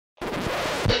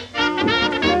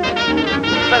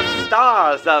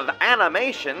stars of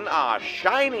animation are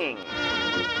shining.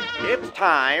 It's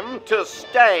time to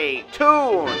stay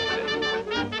tuned.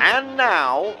 And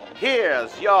now,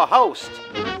 here's your host,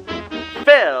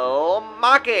 Phil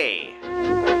Machi.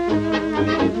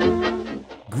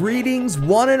 Greetings,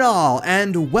 one and all,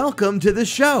 and welcome to the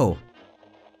show.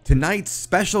 Tonight's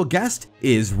special guest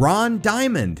is Ron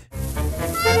Diamond.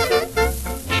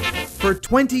 For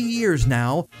 20 years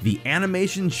now, the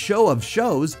Animation Show of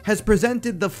Shows has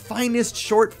presented the finest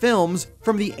short films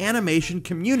from the animation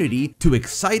community to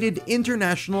excited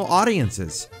international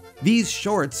audiences. These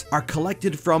shorts are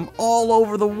collected from all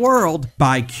over the world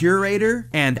by curator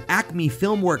and Acme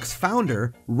Filmworks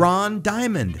founder Ron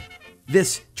Diamond.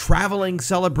 This traveling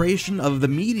celebration of the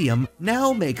medium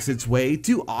now makes its way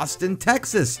to Austin,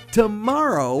 Texas,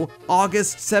 tomorrow,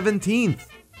 August 17th.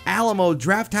 Alamo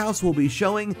Drafthouse will be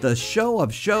showing the Show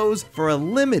of Shows for a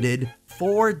limited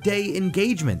 4-day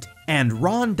engagement, and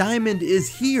Ron Diamond is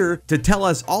here to tell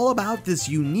us all about this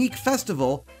unique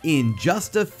festival in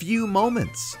just a few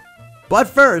moments. But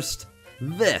first,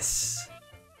 this.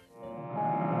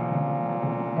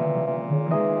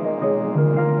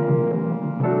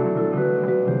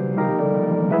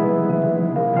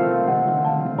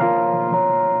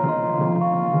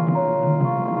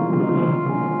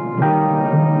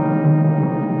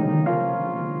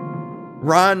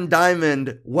 Ron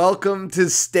Diamond, welcome to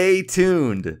Stay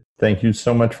Tuned. Thank you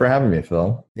so much for having me,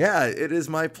 Phil. Yeah, it is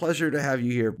my pleasure to have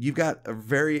you here. You've got a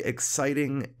very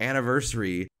exciting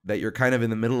anniversary that you're kind of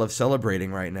in the middle of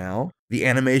celebrating right now. The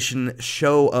Animation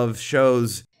Show of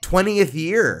Shows 20th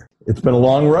year. It's been a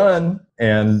long run,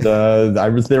 and I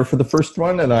was there for the first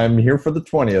one, and I'm here for the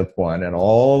 20th one, and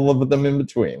all of them in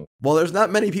between. Well, there's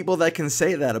not many people that can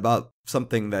say that about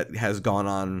something that has gone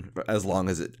on as long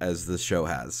as the show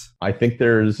has. I think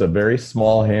there's a very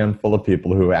small handful of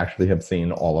people who actually have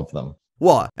seen all of them.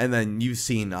 Well, and then you've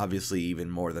seen obviously even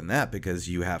more than that because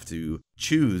you have to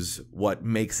choose what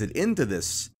makes it into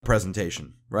this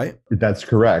presentation, right? That's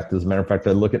correct. As a matter of fact,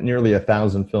 I look at nearly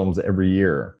 1,000 films every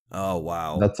year. Oh,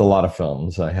 wow. That's a lot of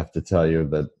films. I have to tell you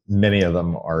that many of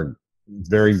them are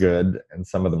very good, and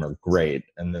some of them are great,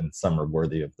 and then some are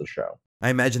worthy of the show. I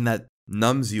imagine that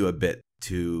numbs you a bit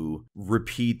to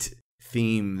repeat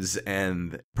themes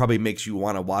and probably makes you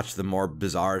want to watch the more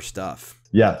bizarre stuff.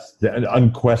 Yes,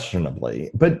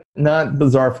 unquestionably, but not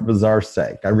bizarre for bizarre's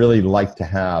sake. I really like to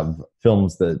have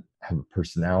films that have a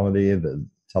personality, that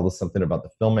tell us something about the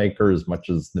filmmaker as much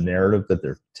as the narrative that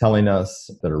they're telling us,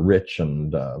 that are rich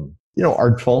and,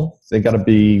 artful. They got to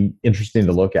be interesting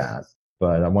to look at,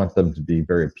 but I want them to be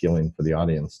very appealing for the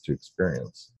audience to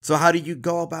experience. So how do you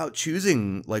go about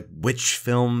choosing, which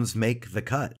films make the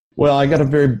cut? Well, I got a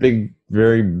very big,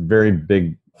 very, very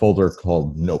big folder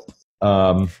called Nope.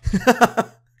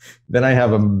 Then I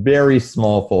have a very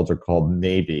small folder called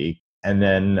Maybe. And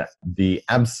then the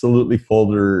absolutely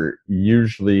folder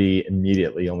usually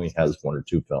immediately only has 1 or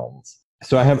 2 films.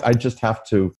 So I just have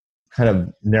to kind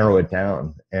of narrow it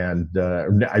down. And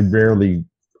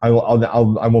I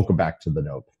won't go back to the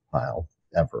Nope pile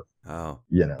ever. Oh,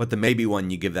 But the Maybe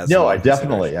one, you give that. No,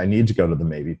 I need to go to the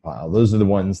Maybe pile. Those are the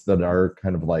ones that are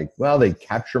kind of they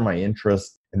capture my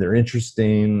interest and they're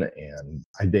interesting, and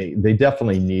they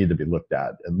definitely need to be looked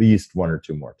at least 1 or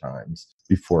 2 more times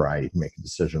before I make a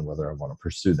decision whether I want to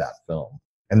pursue that film.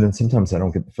 And then sometimes I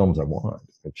don't get the films I want,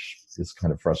 which is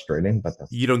kind of frustrating. But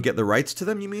you don't get the rights to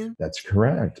them, you mean? That's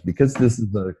correct. Because this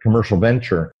is a commercial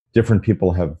venture, different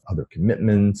people have other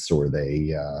commitments, or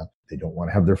they don't want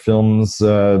to have their films,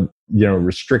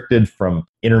 restricted from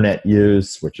internet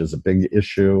use, which is a big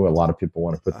issue. A lot of people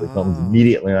want to put their films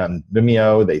immediately on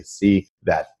Vimeo. They see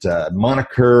that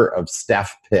moniker of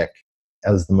staff pick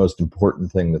as the most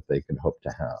important thing that they could hope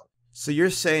to have. So you're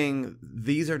saying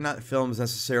these are not films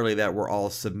necessarily that were all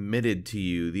submitted to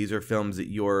you. These are films that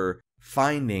you're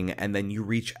finding, and then you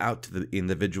reach out to the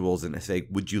individuals and say,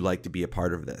 would you like to be a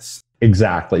part of this?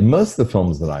 Exactly. Most of the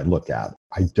films that I look at,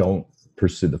 I don't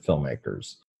pursue the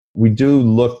filmmakers. We do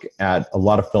look at a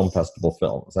lot of film festival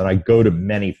films, and I go to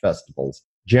many festivals,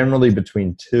 generally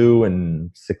between 2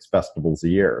 and 6 festivals a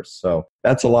year. So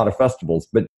that's a lot of festivals.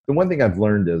 But the one thing I've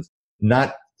learned is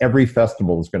not every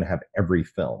festival is going to have every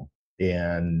film.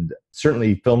 And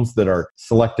certainly films that are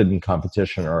selected in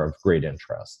competition are of great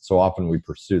interest. So often we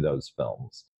pursue those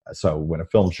films. So when a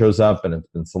film shows up and it's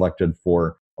been selected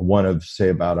for one of, say,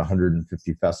 about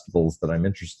 150 festivals that I'm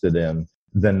interested in,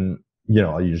 then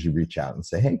I'll usually reach out and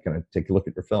say, hey, can I take a look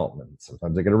at your film? And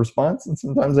sometimes I get a response and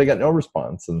sometimes I get no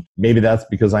response. And maybe that's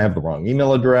because I have the wrong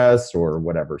email address or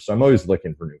whatever. So I'm always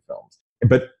looking for new films.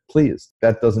 But please,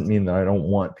 that doesn't mean that I don't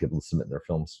want people to submit their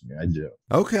films to me. I do.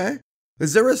 Okay.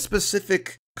 Is there a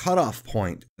specific cutoff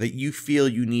point that you feel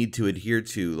you need to adhere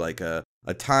to, like a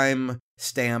time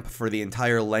stamp for the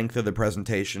entire length of the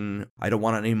presentation? I don't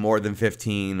want any more than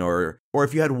 15, or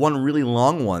if you had one really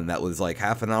long one that was like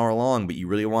half an hour long, but you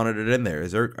really wanted it in there.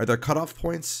 Are there cutoff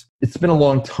points? It's been a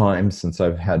long time since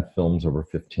I've had films over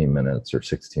 15 minutes or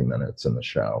 16 minutes in the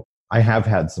show. I have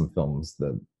had some films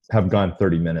that have gone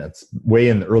 30 minutes, way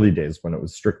in the early days when it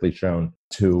was strictly shown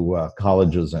to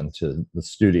colleges and to the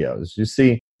studios. You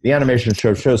see, the animation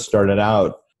show started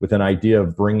out with an idea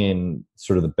of bringing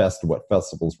sort of the best of what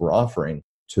festivals were offering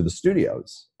to the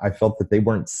studios. I felt that they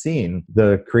weren't seeing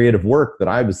the creative work that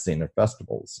I was seeing at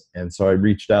festivals. And so I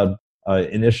reached out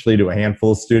initially to a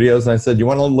handful of studios, and I said, you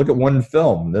want to look at one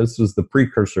film? This was the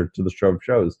precursor to the show of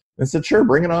shows. And I said, sure,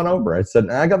 bring it on over. I said,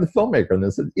 I got the filmmaker, and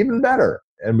they said, even better.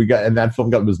 And that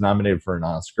film was nominated for an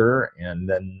Oscar. And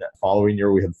then the following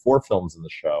year, we had 4 films in the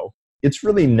show. It's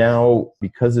really now,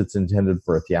 because it's intended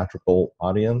for a theatrical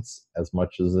audience as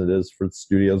much as it is for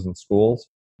studios and schools,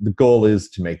 the goal is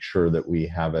to make sure that we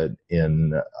have it in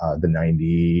the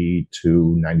 90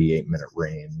 to 98 minute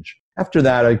range. After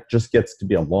that, it just gets to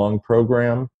be a long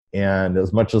program. And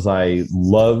as much as I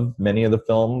love many of the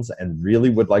films and really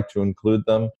would like to include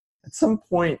them, at some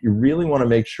point, you really want to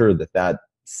make sure that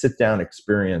sit-down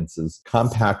experience is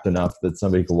compact enough that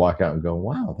somebody can walk out and go,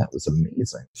 wow, that was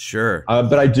amazing. Sure.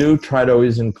 But I do try to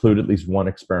always include at least one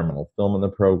experimental film in the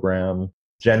program.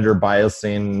 Gender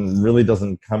biasing really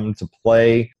doesn't come to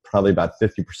play. Probably about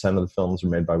 50% of the films are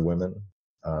made by women,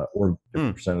 or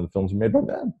 50% of the films are made by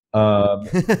men.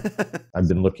 I've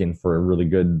been looking for a really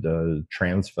good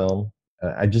trans film.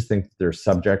 I just think there are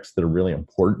subjects that are really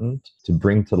important to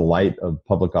bring to the light of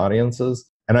public audiences.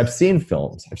 And I've seen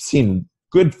films. I've seen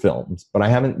good films, but I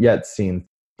haven't yet seen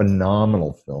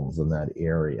phenomenal films in that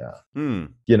area.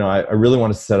 You know, I really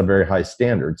want to set a very high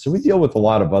standard. So we deal with a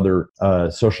lot of other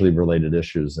socially related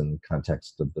issues in the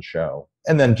context of the show.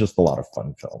 And then just a lot of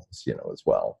fun films, you know, as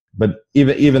well. But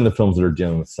even the films that are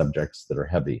dealing with subjects that are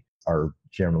heavy are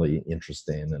generally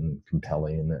interesting and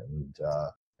compelling and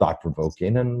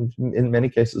thought-provoking, and in many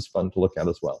cases fun to look at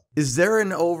as well. Is there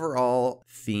an overall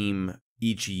theme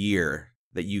each year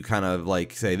that you kind of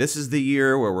like say, this is the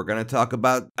year where we're going to talk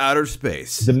about outer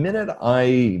space? The minute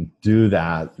I do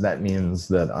that, that means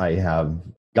that I have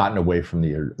gotten away from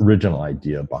the original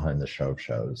idea behind the show of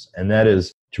shows. And that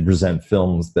is to present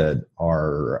films that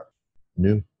are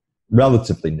new,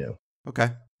 relatively new. Okay.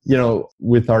 You know,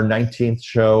 with our 19th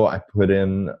show, I put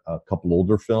in a couple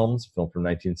older films, a film from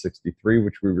 1963,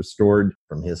 which we restored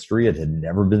from history. It had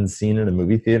never been seen in a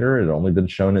movie theater. It had only been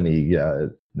shown in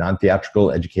the non-theatrical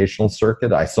educational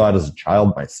circuit. I saw it as a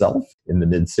child myself in the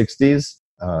mid-60s.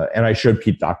 And I showed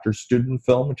Pete Docter's student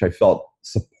film, which I felt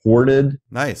supported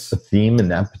the theme in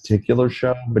that particular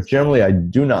show. But generally, I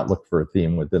do not look for a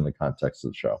theme within the context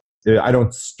of the show. I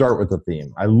don't start with a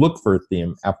theme. I look for a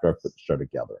theme after I put the show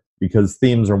together, because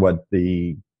themes are what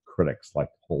the critics like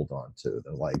to hold on to.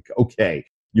 They're like, okay,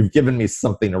 you've given me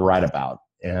something to write about,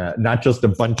 not just a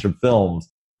bunch of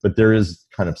films, but there is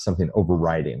kind of something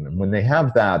overriding. And when they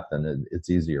have that, then it's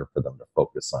easier for them to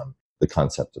focus on the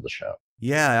concept of the show.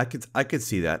 Yeah, I could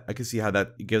see that. I could see how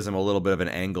that gives them a little bit of an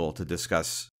angle to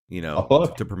discuss, you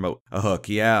know, to promote a hook.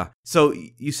 Yeah. So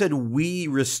you said we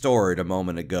restored a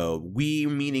moment ago. We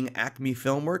meaning Acme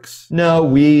Filmworks? No,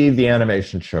 we, the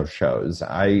animation show shows.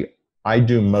 I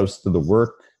do most of the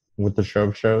work with the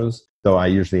show shows, though I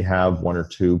usually have 1 or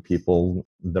 2 people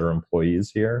that are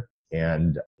employees here.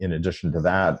 And in addition to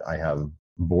that, I have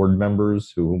board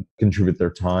members who contribute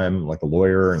their time, like a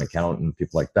lawyer, an accountant,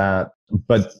 people like that.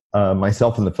 But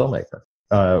myself and the filmmaker,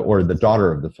 or the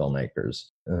daughter of the filmmakers,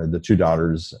 the 2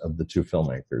 daughters of the 2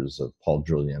 filmmakers, of Paul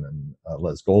Julian and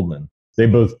Les Goldman, they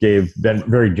both gave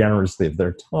very generously of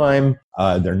their time,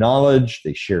 their knowledge.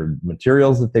 They shared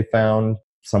materials that they found.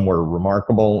 Some were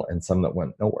remarkable and some that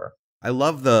went nowhere. I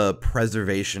love the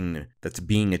preservation that's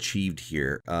being achieved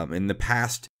here. In the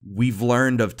past, we've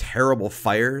learned of terrible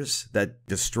fires that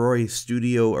destroy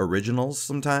studio originals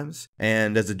sometimes.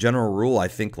 And as a general rule, I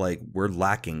think like we're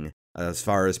lacking as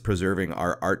far as preserving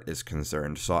our art is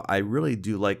concerned. So I really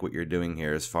do like what you're doing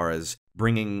here as far as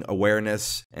bringing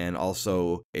awareness and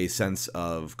also a sense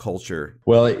of culture.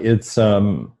 Well,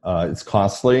 it's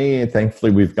costly.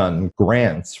 Thankfully, we've gotten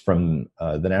grants from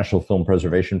the National Film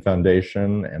Preservation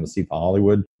Foundation and the CFA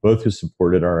Hollywood, both who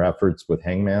supported our efforts with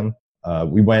Hangman.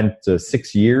 We went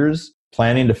 6 years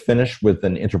planning to finish with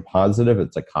an interpositive.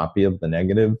 It's a copy of the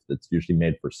negative that's usually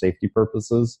made for safety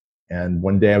purposes. And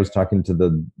one day I was talking to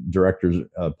the director,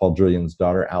 Paul Julian's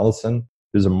daughter, Allison,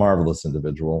 who's a marvelous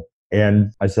individual.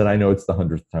 And I said, I know it's the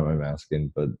 100th time I'm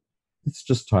asking, but let's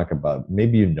just talk about,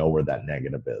 maybe you know where that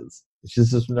negative is. She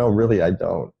says, no, really, I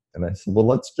don't. And I said, well,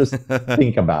 let's just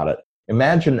think about it.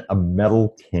 Imagine a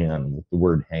metal can with the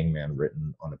word hangman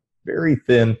written on a very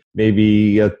thin,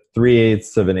 maybe a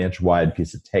 3/8 of an inch wide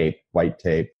piece of tape, white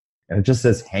tape, and it just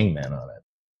says hangman on it.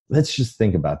 Let's just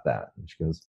think about that. And she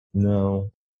goes,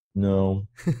 no.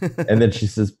 And then she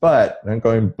says, but, and I'm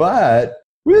going, but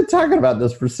we've been talking about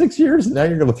this for 6 years, and now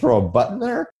you're going to throw a button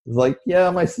there? It's like, yeah,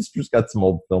 my sister's got some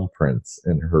old film prints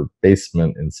in her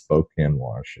basement in Spokane,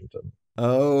 Washington.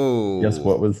 Oh. Guess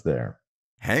what was there?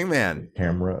 Hangman.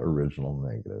 Camera original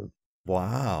negative.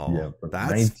 Wow. Yeah,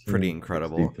 that's pretty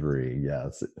incredible.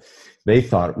 Yes. They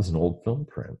thought it was an old film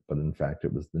print, but in fact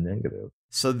it was the negative.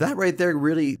 So that right there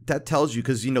really, that tells you,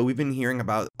 because, we've been hearing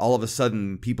about all of a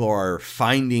sudden people are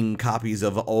finding copies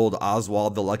of old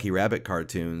Oswald the Lucky Rabbit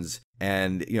cartoons.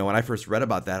 And, when I first read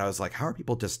about that, I was like, how are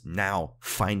people just now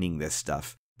finding this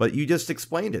stuff? But you just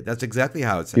explained it. That's exactly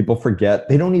how it's. People forget.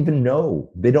 They don't even know.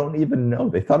 They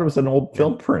thought it was an old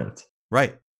film print.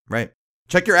 Right.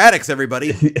 Check your attics,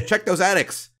 everybody. Check those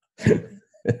attics.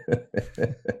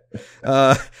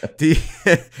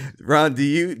 Ron, do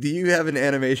you have an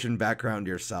animation background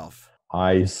yourself?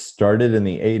 I started in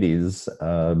the 80s.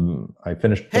 I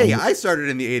finished. I started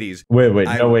in the 80s.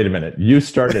 Wait a minute. You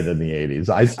started in the 80s.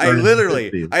 I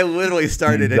literally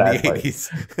started exactly. in the 80s.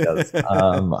 Yes.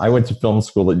 I went to film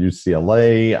school at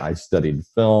UCLA. I studied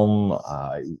film.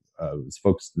 I was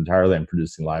focused entirely on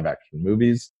producing live action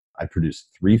movies. I produced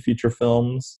 3 feature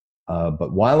films.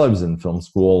 But while I was in film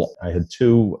school, I had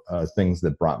 2 things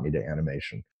that brought me to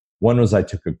animation. One was I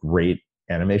took a great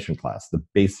animation class, the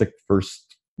basic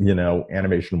first,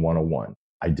 animation 101.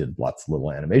 I did lots of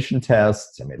little animation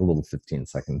tests. I made a little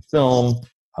 15-second film.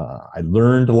 I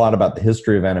learned a lot about the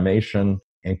history of animation.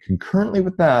 And concurrently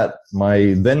with that,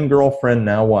 my then girlfriend,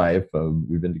 now wife,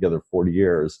 we've been together 40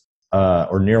 years,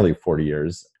 or nearly 40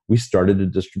 years, we started a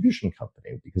distribution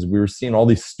company because we were seeing all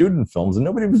these student films and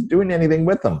nobody was doing anything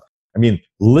with them. I mean,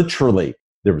 literally,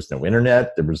 there was no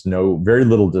internet. There was very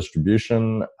little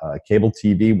distribution. Cable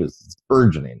TV was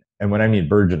burgeoning. And when I mean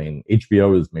burgeoning,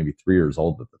 HBO was maybe 3 years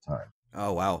old at the time.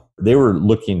 Oh, wow. They were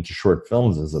looking to short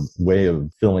films as a way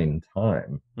of filling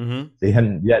time. Mm-hmm. They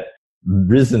hadn't yet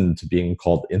risen to being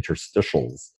called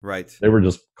interstitials. Right. They were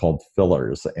just called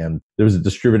fillers. And there was a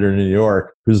distributor in New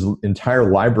York whose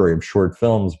entire library of short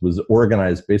films was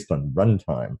organized based on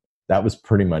runtime. That was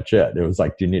pretty much it. It was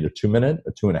like, do you need a 2-minute,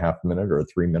 a 2.5-minute, or a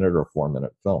 3-minute, or a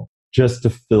 4-minute film? Just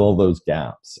to fill those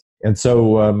gaps. And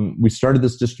so we started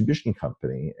this distribution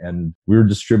company, and we were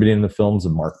distributing the films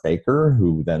of Mark Baker,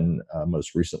 who then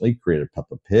most recently created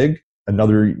Peppa Pig.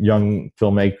 Another young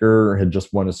filmmaker had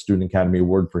just won a Student Academy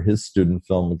Award for his student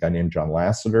film. A guy named John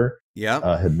Lasseter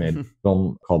had made a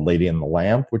film called Lady and the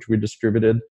Lamp, which we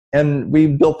distributed. And we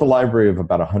built a library of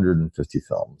about 150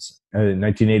 films. And in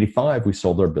 1985, we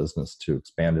sold our business to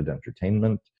Expanded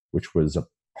Entertainment, which was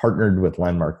partnered with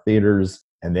Landmark Theaters,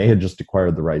 and they had just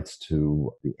acquired the rights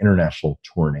to the international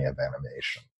tournée of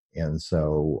animation. And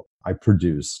so I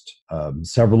produced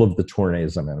several of the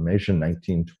tourneys of animation,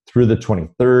 19 through the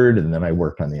 23rd, and then I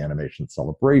worked on the Animation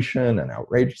Celebration and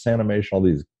Outrageous Animation, all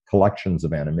these collections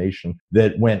of animation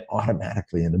that went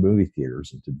automatically into movie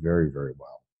theaters and did very, very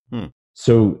well.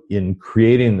 So in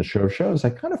creating the shows,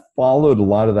 I kind of followed a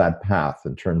lot of that path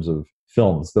in terms of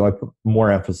films, though I put more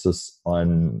emphasis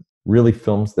on really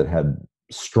films that had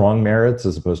strong merits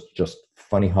as opposed to just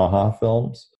funny ha-ha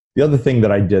films. The other thing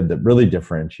that I did that really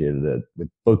differentiated it with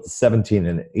both the 17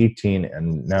 and 18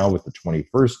 and now with the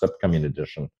 21st upcoming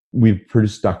edition, we've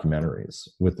produced documentaries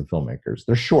with the filmmakers.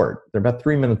 They're short. They're about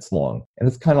 3 minutes long. And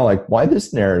it's kind of like, why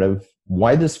this narrative?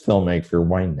 Why this filmmaker?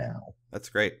 Why now? That's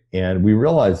great. And we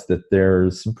realized that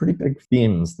there's some pretty big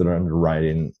themes that are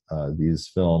underwriting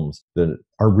these films that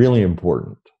are really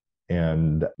important.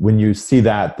 And when you see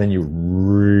that, then you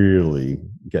really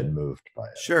get moved by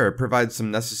it. Sure, it provides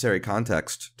some necessary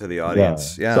context to the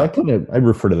audience. Yeah. So I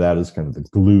refer to that as kind of the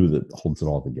glue that holds it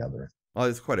all together. Well,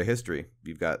 it's quite a history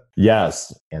you've got.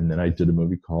 Yes. And then I did a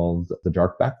movie called The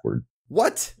Dark Backward.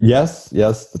 What? Yes,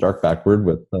 The Dark Backward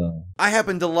with... I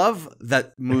happen to love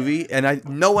that movie, and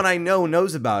no one I know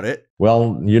knows about it.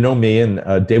 Well, you know me,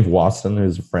 and Dave Wasson,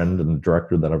 who's a friend and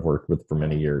director that I've worked with for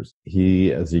many years. He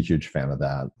is a huge fan of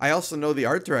that. I also know the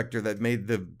art director that made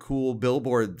the cool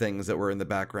billboard things that were in the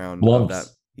background Lumps. of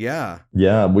that. Yeah.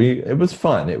 Yeah, it was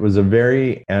fun. It was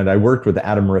and I worked with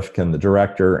Adam Rifkin, the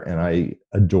director, and I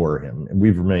adore him. And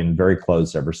we've remained very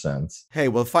close ever since. Hey,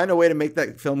 we'll find a way to make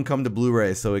that film come to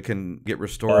Blu-ray so it can get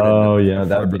restored. Yeah,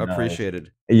 that would be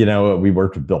appreciated. Nice. You know, we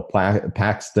worked with Bill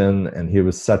Paxton, and he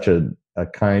was such a a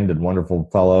kind and wonderful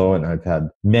fellow, and I've had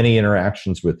many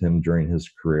interactions with him during his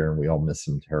career, and we all miss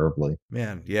him terribly.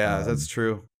 Man, yeah, that's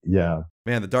true. Yeah.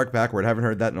 Man, the Dark Backward, haven't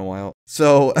heard that in a while.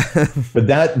 So, but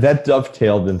that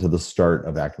dovetailed into the start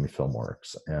of Acme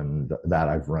Filmworks, and that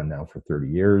I've run now for 30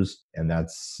 years. And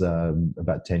that's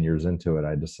about 10 years into it,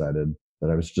 I decided that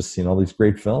I was just seeing all these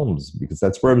great films because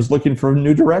that's where I was looking for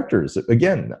new directors.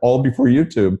 Again, all before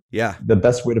YouTube. Yeah. The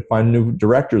best way to find new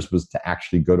directors was to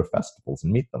actually go to festivals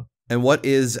and meet them. And what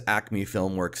is Acme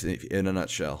Filmworks in a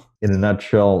nutshell? In a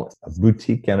nutshell, a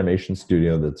boutique animation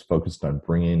studio that's focused on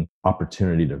bringing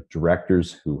opportunity to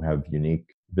directors who have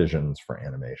unique visions for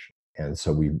animation. And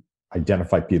so we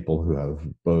identify people who have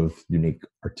both unique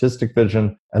artistic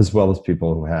vision as well as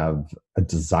people who have a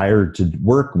desire to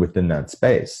work within that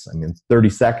space. I mean, 30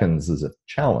 seconds is a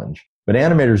challenge, but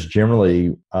animators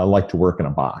generally like to work in a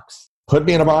box. Put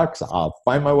me in a box, I'll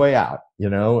find my way out,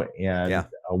 and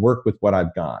work with what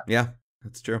I've got. Yeah,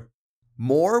 that's true.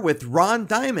 More with Ron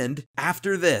Diamond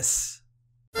after this.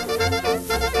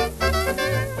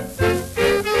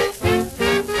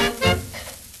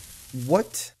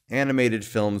 What animated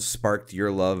films sparked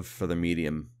your love for the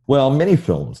medium? Well, many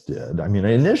films did. I mean,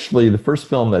 initially, the first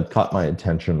film that caught my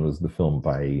attention was the film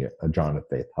by John and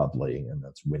Faith Hudley, and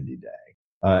that's Windy Day.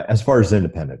 As far as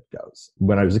independent goes,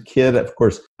 when I was a kid, of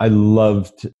course, I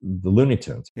loved the Looney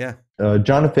Tunes. Yeah.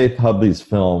 John and Faith Hudley's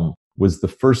film was the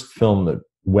first film that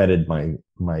whetted my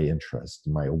interest,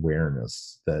 my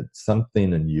awareness that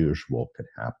something unusual could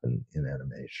happen in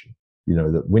animation.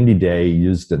 That Windy Day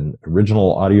used an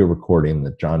original audio recording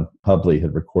that John Hudley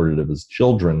had recorded of his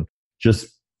children just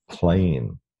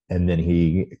playing. And then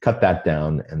he cut that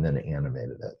down and then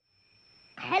animated it.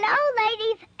 Hello,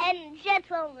 ladies and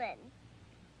gentlemen.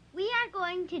 We are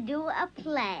going to do a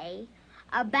play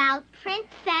about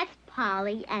Princess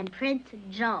Polly and Prince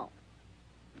Joe.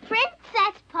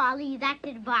 Princess Polly is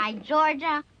acted by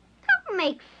Georgia. Don't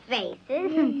make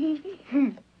faces.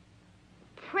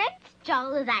 Prince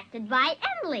Joe is acted by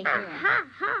Emily. Ha, ha,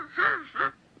 ha, ha,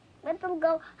 ha. Let them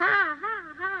go, ha, ha,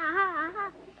 ha, ha,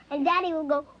 ha. And Daddy will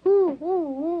go, hoo,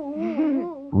 hoo, hoo,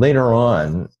 hoo, hoo. Later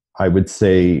on, I would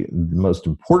say the most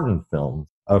important film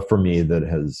for me that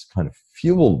has kind of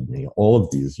fueled me all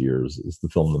of these years is the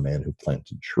film The Man Who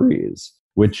Planted Trees,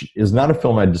 which is not a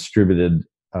film I distributed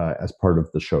as part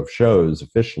of the Show of Shows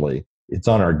officially. It's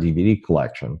on our DVD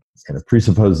collection, and it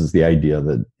presupposes the idea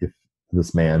that if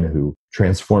this man who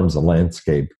transforms a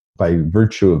landscape by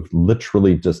virtue of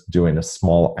literally just doing a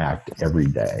small act every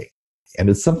day. And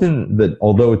it's something that,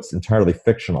 although it's entirely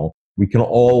fictional, we can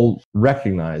all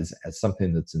recognize as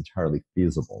something that's entirely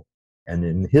feasible. And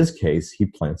in his case, he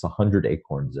plants 100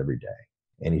 acorns every day,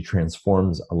 and he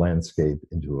transforms a landscape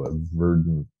into a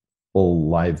verdant, full,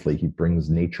 lively. He brings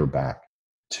nature back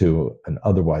to an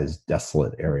otherwise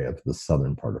desolate area of the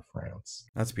southern part of France.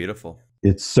 That's beautiful.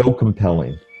 It's so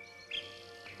compelling.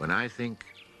 When I think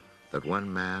that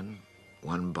one man,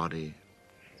 one body,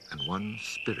 and one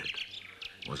spirit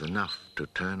was enough to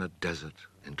turn a desert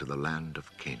into the land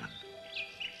of Canaan,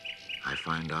 I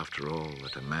find, after all,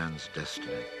 that a man's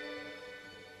destiny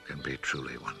can be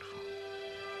truly wonderful.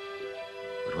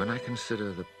 But when I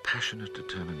consider the passionate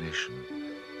determination,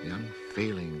 the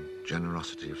unfailing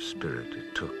generosity of spirit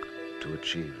it took to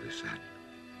achieve this end,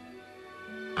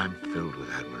 I'm filled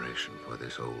with admiration for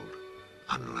this old,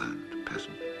 unlearned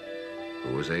peasant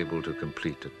who was able to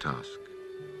complete a task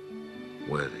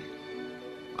worthy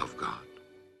of God.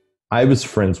 I was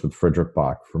friends with Frederick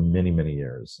Bach for many, many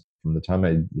years, from the time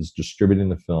I was distributing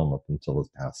the film up until his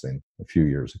passing a few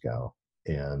years ago.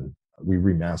 And we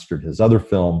remastered his other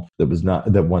film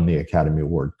that won the Academy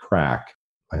Award, Crack.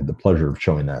 I had the pleasure of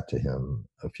showing that to him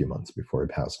a few months before he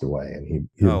passed away, and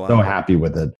he was so happy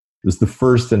with it. It was the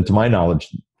first, and to my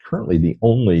knowledge, currently the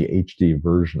only HD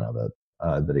version of it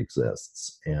that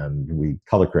exists. And we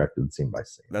color corrected scene by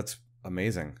scene. That's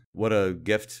amazing. What a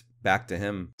gift back to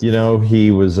him. He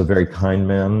was a very kind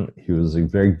man. He was a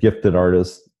very gifted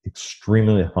artist,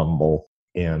 extremely humble,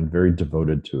 and very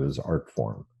devoted to his art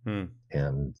form.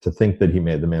 And to think that he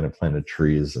made The Man Who Planted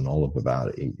Trees in all of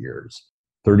about 8 years.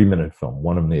 30-minute film,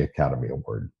 won him the Academy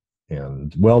Award,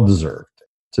 and well-deserved.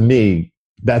 To me,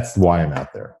 that's why I'm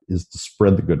out there, is to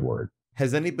spread the good word.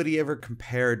 Has anybody ever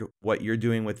compared what you're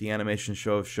doing with the animation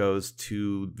Show of Shows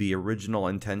to the original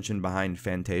intention behind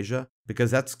Fantasia? Because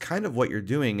that's kind of what you're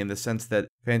doing, in the sense that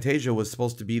Fantasia was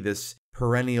supposed to be this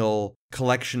perennial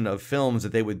collection of films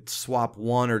that they would swap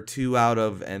one or two out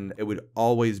of, and it would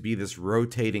always be this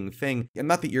rotating thing. And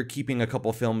not that you're keeping a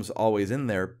couple films always in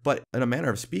there, but in a manner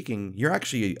of speaking, you're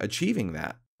actually achieving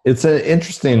that. It's an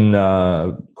interesting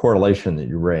correlation that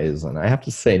you raise, and I have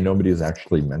to say nobody's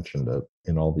actually mentioned it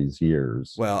in all these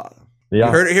years. Well, Yeah.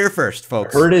 you heard it here first,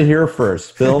 folks. Heard it here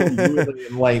first. Phil, you were the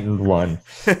enlightened one.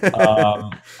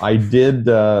 I did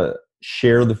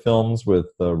share the films with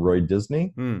Roy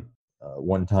Disney.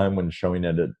 One time when showing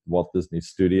it at Walt Disney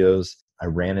Studios, I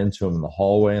ran into him in the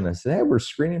hallway and I said, "Hey, we're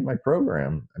screening my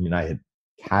program." I mean, I had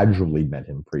casually met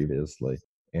him previously.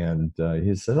 And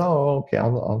he said, "Oh, okay,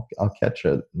 I'll catch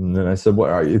it." And then I said,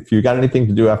 "Well, if you got anything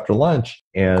to do after lunch,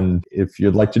 and if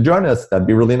you'd like to join us, that'd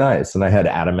be really nice." And I had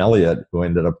Adam Elliott, who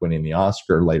ended up winning the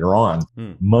Oscar later on,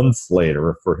 months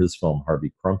later, for his film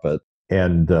Harvey Crumpet.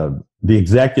 And the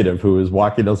executive who was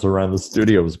walking us around the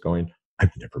studio was going,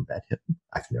 "I've never met him.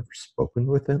 I've never spoken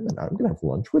with him, and I'm going to have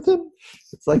lunch with him."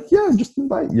 It's like, yeah, just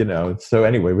invite, you know. So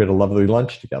anyway, we had a lovely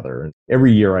lunch together. And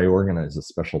every year I organize a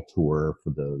special tour for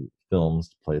the films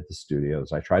to play at the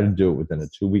studios. I try to do it within a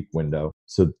 2-week window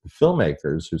so that the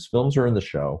filmmakers whose films are in the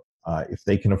show, if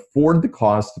they can afford the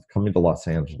cost of coming to Los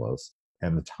Angeles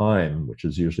and the time, which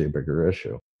is usually a bigger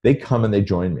issue, they come and they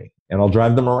join me. And I'll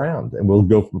drive them around, and we'll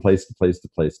go from place to place to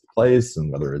place to place.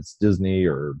 And whether it's Disney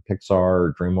or Pixar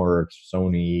or DreamWorks,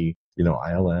 Sony, you know,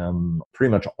 ILM,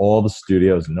 pretty much all the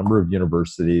studios, a number of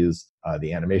universities,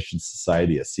 the Animation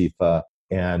Society, ASIFA,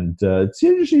 and it's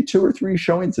usually 2 or 3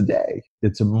 showings a day.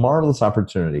 It's a marvelous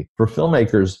opportunity for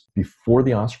filmmakers before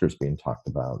the Oscars being talked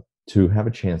about to have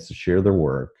a chance to share their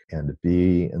work and to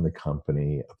be in the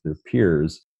company of their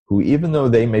peers who, even though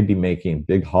they may be making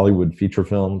big Hollywood feature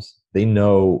films, they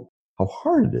know how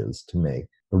hard it is to make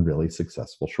a really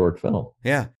successful short film.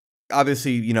 Yeah.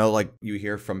 Obviously, you know, like you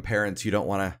hear from parents, you don't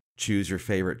want to choose your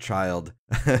favorite child.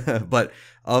 But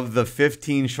of the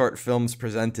 15 short films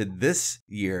presented this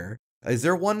year, is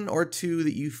there one or two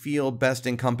that you feel best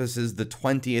encompasses the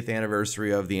 20th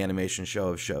anniversary of the Animation Show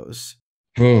of Shows?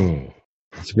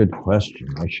 That's a good question.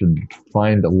 I should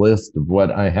find a list of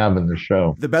what I have in the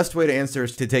show. The best way to answer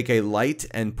is to take a light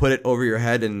and put it over your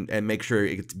head and make sure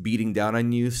it's beating down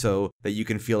on you so that you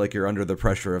can feel like you're under the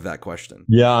pressure of that question.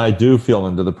 Yeah, I do feel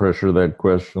under the pressure of that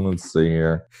question. Let's see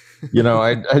here. You know,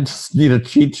 I just need a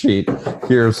cheat sheet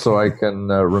here so I can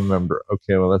remember.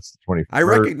 Okay, well, that's the 21st. I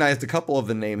recognized a couple of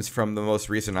the names from the most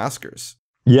recent Oscars.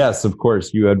 Yes, of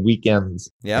course. You had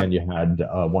Weekends and you had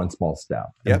One Small Step,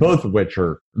 both of which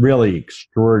are really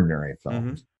extraordinary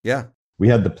films. Yeah. We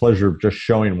had the pleasure of just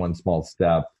showing One Small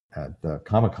Step at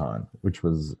Comic-Con, which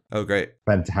was great,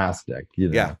 fantastic. You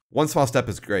know? Yeah, One Small Step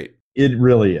is great. It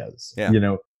really is. Yeah. You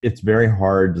know, it's very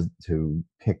hard to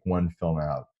pick one film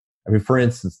out. I mean, for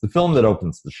instance, the film that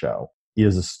opens the show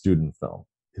is a student film.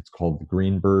 It's called The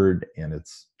Green Bird, and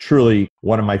it's truly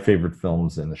one of my favorite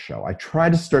films in the show. I try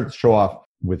to start the show off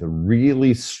with a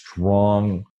really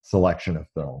strong selection of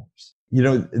films. You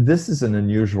know, this is an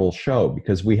unusual show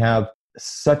because we have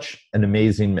such an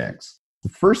amazing mix. The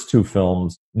first 2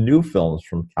 films, new films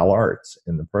from CalArts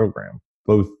in the program,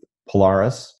 both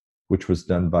Polaris, which was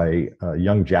done by a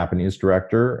young Japanese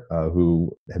director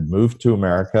who had moved to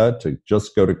America to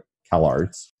just go to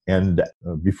CalArts. And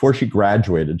before she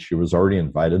graduated, she was already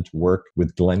invited to work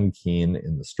with Glenn Keane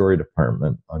in the story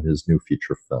department on his new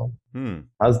feature film.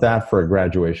 How's that for a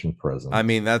graduation present? I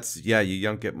mean, you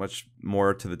don't get much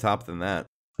more to the top than that.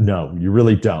 No, you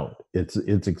really don't. It's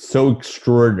so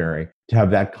extraordinary to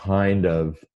have that kind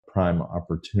of prime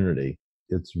opportunity.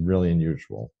 It's really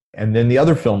unusual. And then the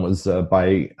other film was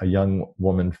by a young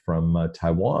woman from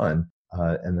Taiwan,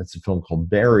 and it's a film called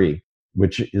Barry,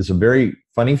 which is a very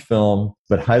funny film,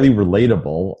 but highly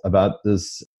relatable about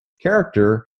this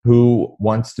character who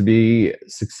wants to be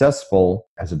successful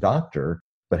as a doctor,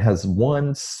 but has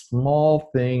one small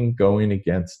thing going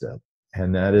against it.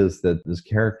 And that is that this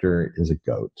character is a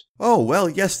goat. Oh, well,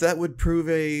 yes, that would prove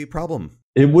a problem.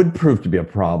 It would prove to be a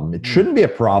problem. It shouldn't be a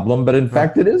problem, but in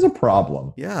fact, it is a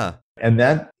problem. Yeah. And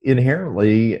that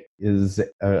inherently is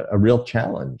a real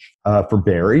challenge for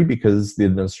Barry because the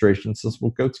administration says,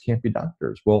 well, goats can't be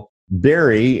doctors. Well,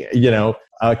 Barry,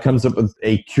 comes up with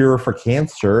a cure for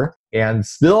cancer and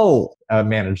still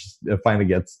finally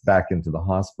gets back into the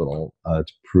hospital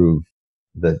to prove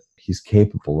that he's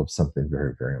capable of something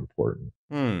very, very important.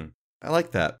 I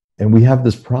like that. And we have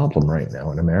this problem right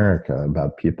now in America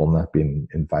about people not being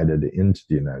invited into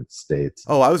the United States.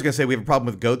 Oh, I was going to say we have a problem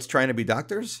with goats trying to be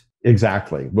doctors?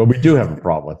 Exactly. Well, we do have a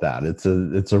problem with that. It's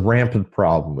a rampant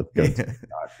problem with goats being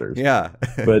doctors. Yeah.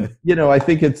 But, I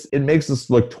think it makes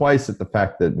us look twice at the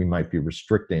fact that we might be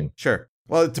restricting. Sure.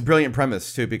 Well, it's a brilliant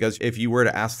premise, too, because if you were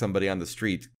to ask somebody on the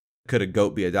street, could a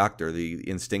goat be a doctor? The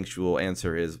instinctual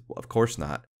answer is, of course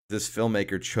not. This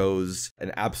filmmaker chose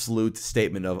an absolute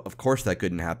statement of course that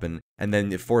couldn't happen. And then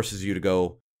it forces you to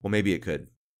go, well, maybe it could.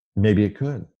 Maybe it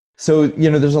could. So,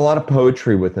 there's a lot of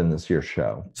poetry within this year's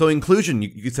show. So inclusion,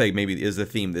 you could say maybe is the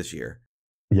theme this year.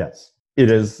 Yes, it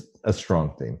is a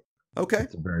strong theme. Okay.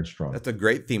 It's a very strong. That's a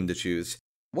great theme to choose.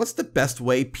 What's the best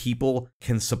way people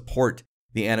can support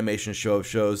the animation show of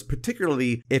shows,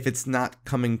 particularly if it's not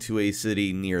coming to a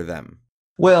city near them?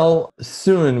 Well,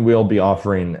 soon we'll be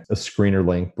offering a screener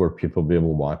link where people will be able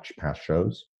to watch past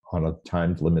shows on a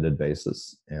timed limited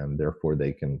basis, and therefore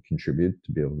they can contribute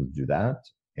to be able to do that.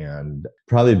 And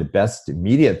probably the best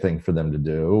immediate thing for them to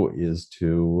do is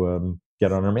to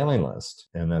get on our mailing list,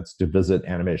 and that's to visit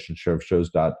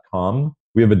animationshowofshows.com.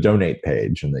 We have a donate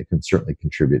page, and they can certainly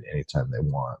contribute anytime they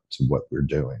want to what we're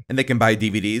doing. And they can buy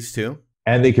DVDs too?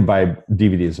 And they can buy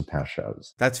DVDs of past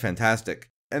shows. That's fantastic.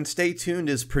 And Stay Tuned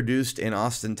is produced in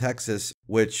Austin, Texas,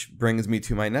 which brings me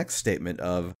to my next statement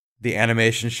of the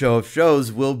animation show of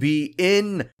shows will be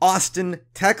in Austin,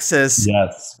 Texas.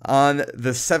 Yes. On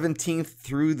the 17th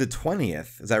through the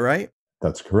 20th. Is that right?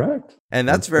 That's correct. And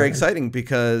that's very exciting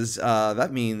because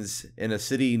that means in a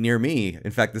city near me,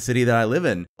 in fact, the city that I live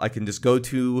in, I can just go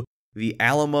to the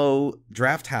Alamo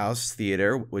Draft House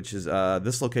Theater, which is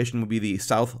this location would be the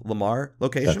South Lamar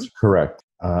location. That's correct.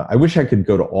 I wish I could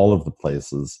go to all of the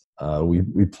places.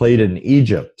 We played in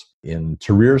Egypt, in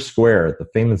Tahrir Square, at the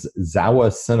famous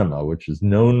Zawa Cinema, which is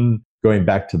known going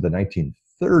back to the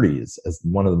 1930s as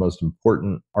one of the most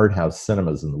important art house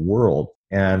cinemas in the world.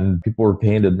 And people were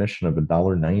paying admission of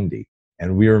 $1.90.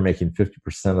 And we were making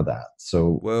 50% of that.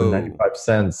 So for 95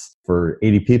 cents for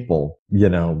 80 people,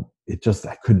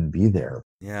 I couldn't be there.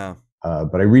 Yeah.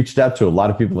 But I reached out to a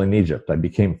lot of people in Egypt. I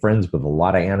became friends with a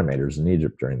lot of animators in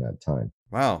Egypt during that time.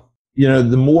 Wow.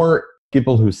 The more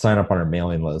people who sign up on our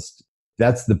mailing list,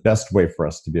 that's the best way for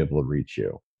us to be able to reach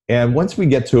you. And once we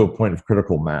get to a point of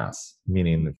critical mass,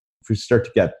 meaning if we start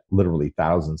to get literally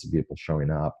thousands of people showing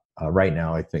up, right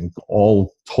now, I think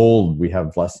all told, we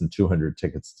have less than 200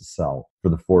 tickets to sell for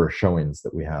the 4 showings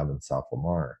that we have in South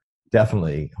Lamar.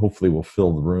 Definitely, hopefully we'll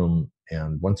fill the room.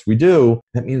 And once we do,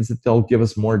 that means that they'll give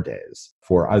us more days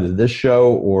for either this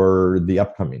show or the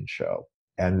upcoming show.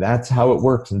 And that's how it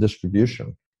works in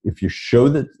distribution. If you show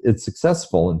that it's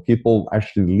successful and people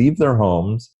actually leave their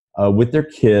homes with their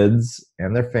kids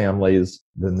and their families,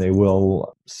 then they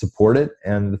will support it,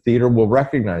 and the theater will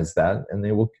recognize that, and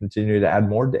they will continue to add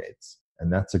more dates.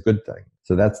 And that's a good thing.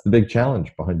 So that's the big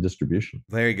challenge behind distribution.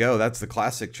 There you go. That's the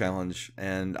classic challenge.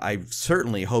 And I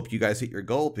certainly hope you guys hit your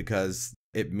goal, because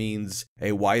it means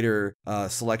a wider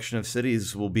selection of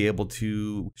cities will be able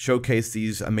to showcase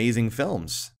these amazing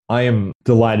films. I am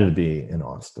delighted to be in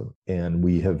Austin, and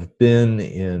we have been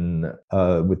in,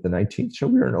 with the 19th show,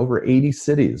 we were in over 80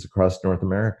 cities across North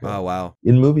America. Oh, wow.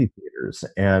 In movie theaters,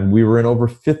 and we were in over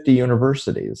 50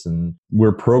 universities, and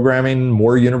we're programming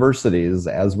more universities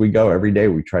as we go. Every day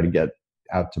we try to get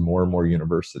out to more and more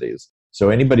universities. So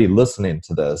anybody listening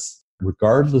to this,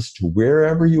 regardless to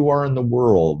wherever you are in the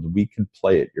world, we can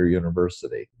play at your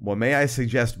university. Well, may I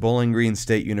suggest Bowling Green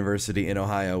State University in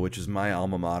Ohio, which is my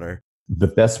alma mater. The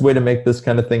best way to make this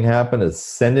kind of thing happen is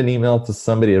send an email to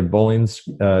somebody at Bowling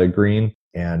Green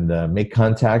and make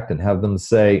contact and have them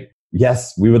say,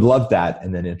 yes, we would love that,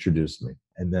 and then introduce me.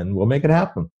 And then we'll make it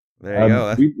happen. There you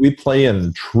go. We play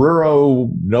in Truro,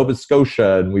 Nova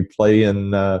Scotia, and we play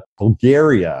in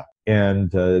Bulgaria,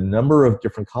 and a number of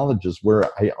different colleges where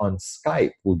I, on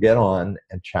Skype, will get on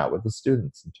and chat with the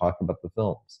students and talk about the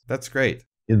films. That's great.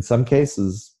 In some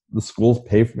cases, the schools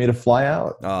pay for me to fly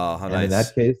out. Oh, how and nice. In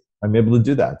that case, I'm able to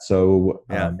do that. So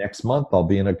next month, I'll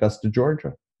be in Augusta,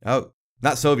 Georgia. Oh,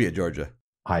 not Soviet Georgia.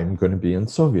 I'm going to be in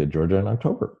Soviet Georgia in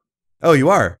October. Oh, you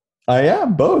are? I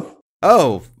am, both.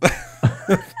 Oh.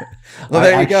 Well,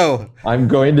 there you go. I'm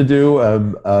going to do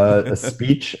a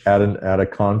speech at a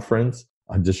conference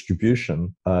on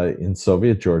distribution in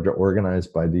Soviet Georgia,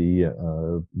 organized by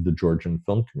the Georgian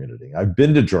film community. I've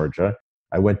been to Georgia.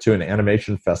 I went to an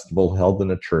animation festival held in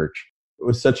a church. It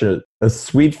was such a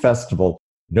sweet festival.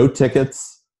 No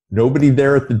tickets, nobody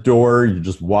there at the door. You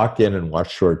just walk in and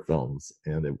watch short films.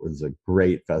 And it was a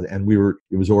great festival. And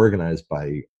it was organized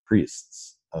by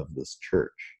priests of this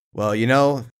church. Well,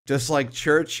 just like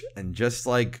church and just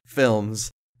like films,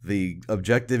 the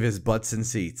objective is butts and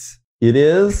seats. It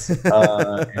is.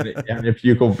 And if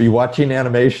you could be watching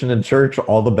animation in church,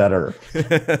 all the better.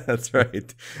 That's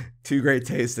right. Two great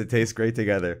tastes that taste great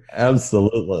together.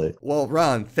 Absolutely. Well,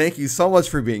 Ron, thank you so much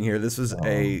for being here. This was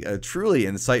a truly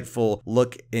insightful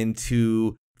look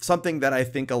into something that I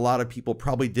think a lot of people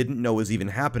probably didn't know was even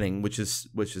happening, which is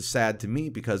sad to me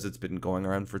because it's been going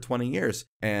around for 20 years.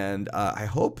 And I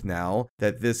hope now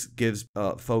that this gives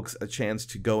folks a chance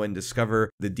to go and discover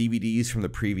the DVDs from the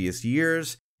previous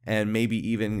years and maybe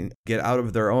even get out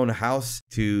of their own house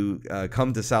to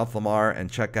come to South Lamar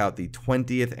and check out the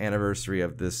 20th anniversary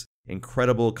of this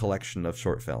incredible collection of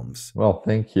short films. Well,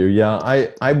 thank you. Yeah,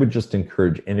 I would just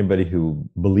encourage anybody who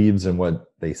believes in what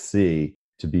they see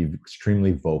to be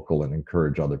extremely vocal and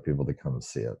encourage other people to come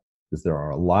see it. Because there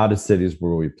are a lot of cities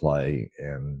where we play,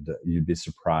 and you'd be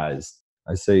surprised.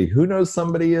 I say, who knows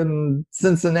somebody in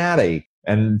Cincinnati?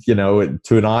 And,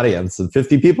 to an audience, and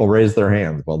 50 people raise their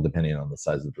hands. Well, depending on the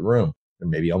size of the room, or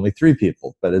maybe only 3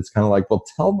 people. But it's kind of like, well,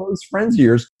 tell those friends of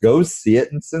yours, go see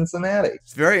it in Cincinnati.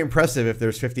 It's very impressive if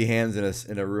there's 50 hands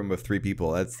in a room of 3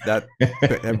 people. That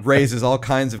raises all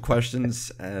kinds of questions,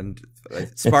 and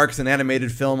it sparks an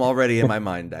animated film already in my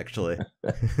mind, actually.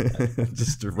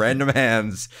 Just random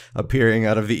hands appearing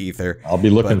out of the ether. I'll be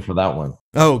looking for that one.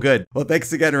 Oh, good. Well,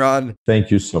 thanks again, Ron.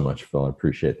 Thank you so much, Phil. I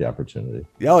appreciate the opportunity.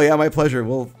 Oh, yeah, my pleasure.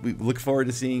 We look forward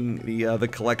to seeing the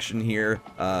collection here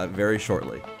very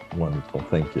shortly. Wonderful.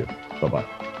 Thank you. Bye-bye.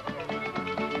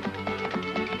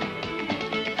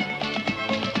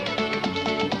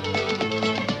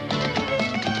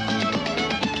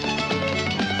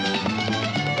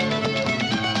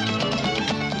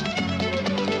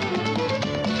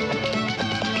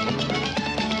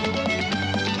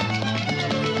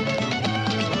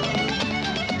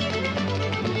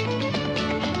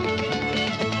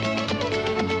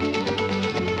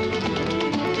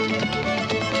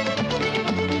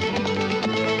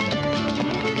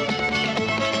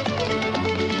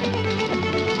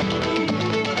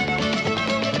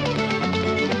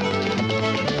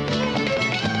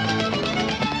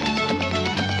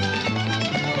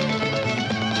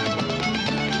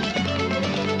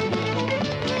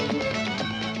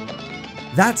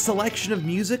 That selection of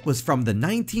music was from the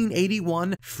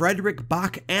 1981 Frederick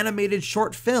Bach animated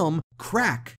short film,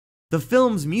 Crack. The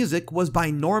film's music was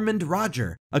by Normand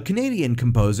Roger, a Canadian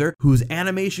composer whose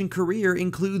animation career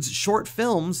includes short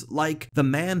films like The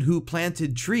Man Who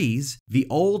Planted Trees, The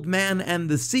Old Man and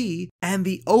the Sea, and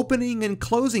the opening and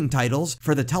closing titles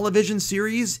for the television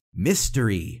series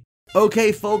Mystery.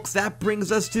 Okay, folks, that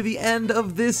brings us to the end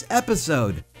of this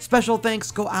episode. Special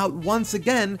thanks go out once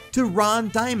again to Ron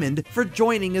Diamond for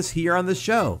joining us here on the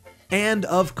show. And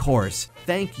of course,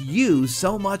 thank you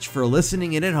so much for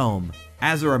listening in at home.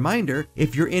 As a reminder,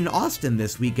 if you're in Austin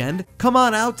this weekend, come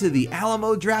on out to the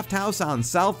Alamo Drafthouse on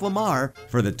South Lamar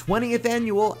for the 20th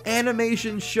annual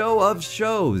Animation Show of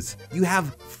Shows. You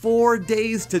have 4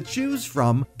 days to choose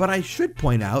from, but I should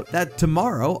point out that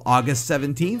tomorrow, August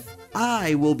 17th,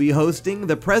 I will be hosting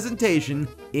the presentation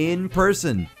in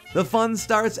person. The fun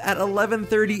starts at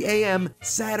 11:30 a.m.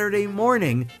 Saturday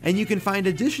morning, and you can find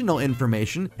additional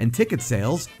information and ticket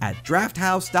sales at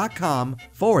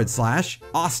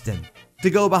drafthouse.com/Austin. To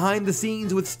go behind the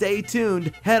scenes with Stay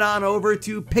Tuned, head on over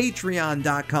to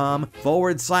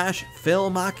patreon.com/Phil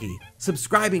Machi.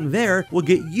 Subscribing there will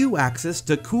get you access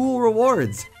to cool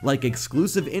rewards like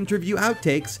exclusive interview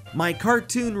outtakes, my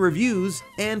cartoon reviews,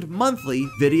 and monthly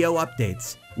video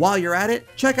updates. While you're at it,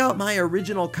 check out my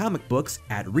original comic books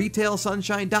at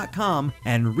retailsunshine.com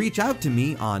and reach out to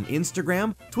me on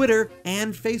Instagram, Twitter,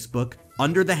 and Facebook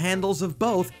under the handles of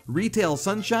both Retail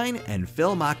Sunshine and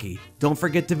Phil Machi. Don't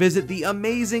forget to visit the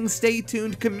amazing Stay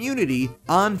Tuned community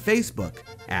on Facebook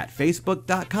at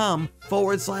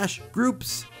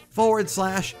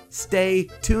facebook.com/groups/Stay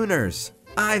Tuners.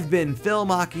 I've been Phil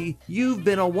Machi, you've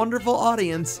been a wonderful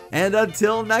audience, and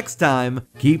until next time,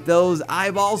 keep those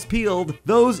eyeballs peeled,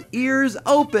 those ears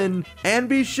open, and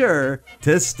be sure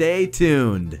to stay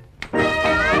tuned.